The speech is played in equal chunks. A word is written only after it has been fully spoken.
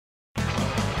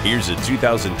Here's a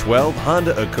 2012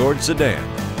 Honda Accord sedan.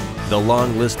 The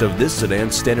long list of this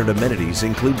sedan's standard amenities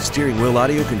includes steering wheel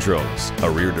audio controls, a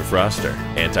rear defroster,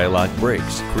 anti-lock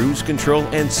brakes, cruise control,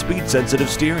 and speed-sensitive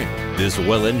steering. This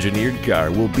well-engineered car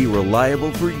will be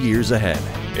reliable for years ahead.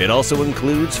 It also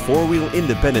includes four-wheel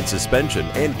independent suspension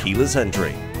and keyless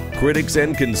entry. Critics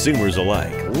and consumers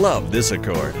alike love this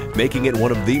Accord, making it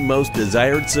one of the most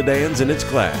desired sedans in its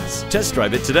class. Test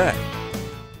drive it today.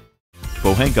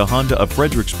 Pohanka-Honda of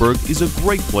Fredericksburg is a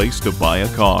great place to buy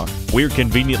a car. We're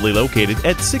conveniently located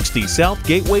at 60 South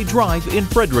Gateway Drive in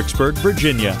Fredericksburg,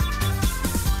 Virginia.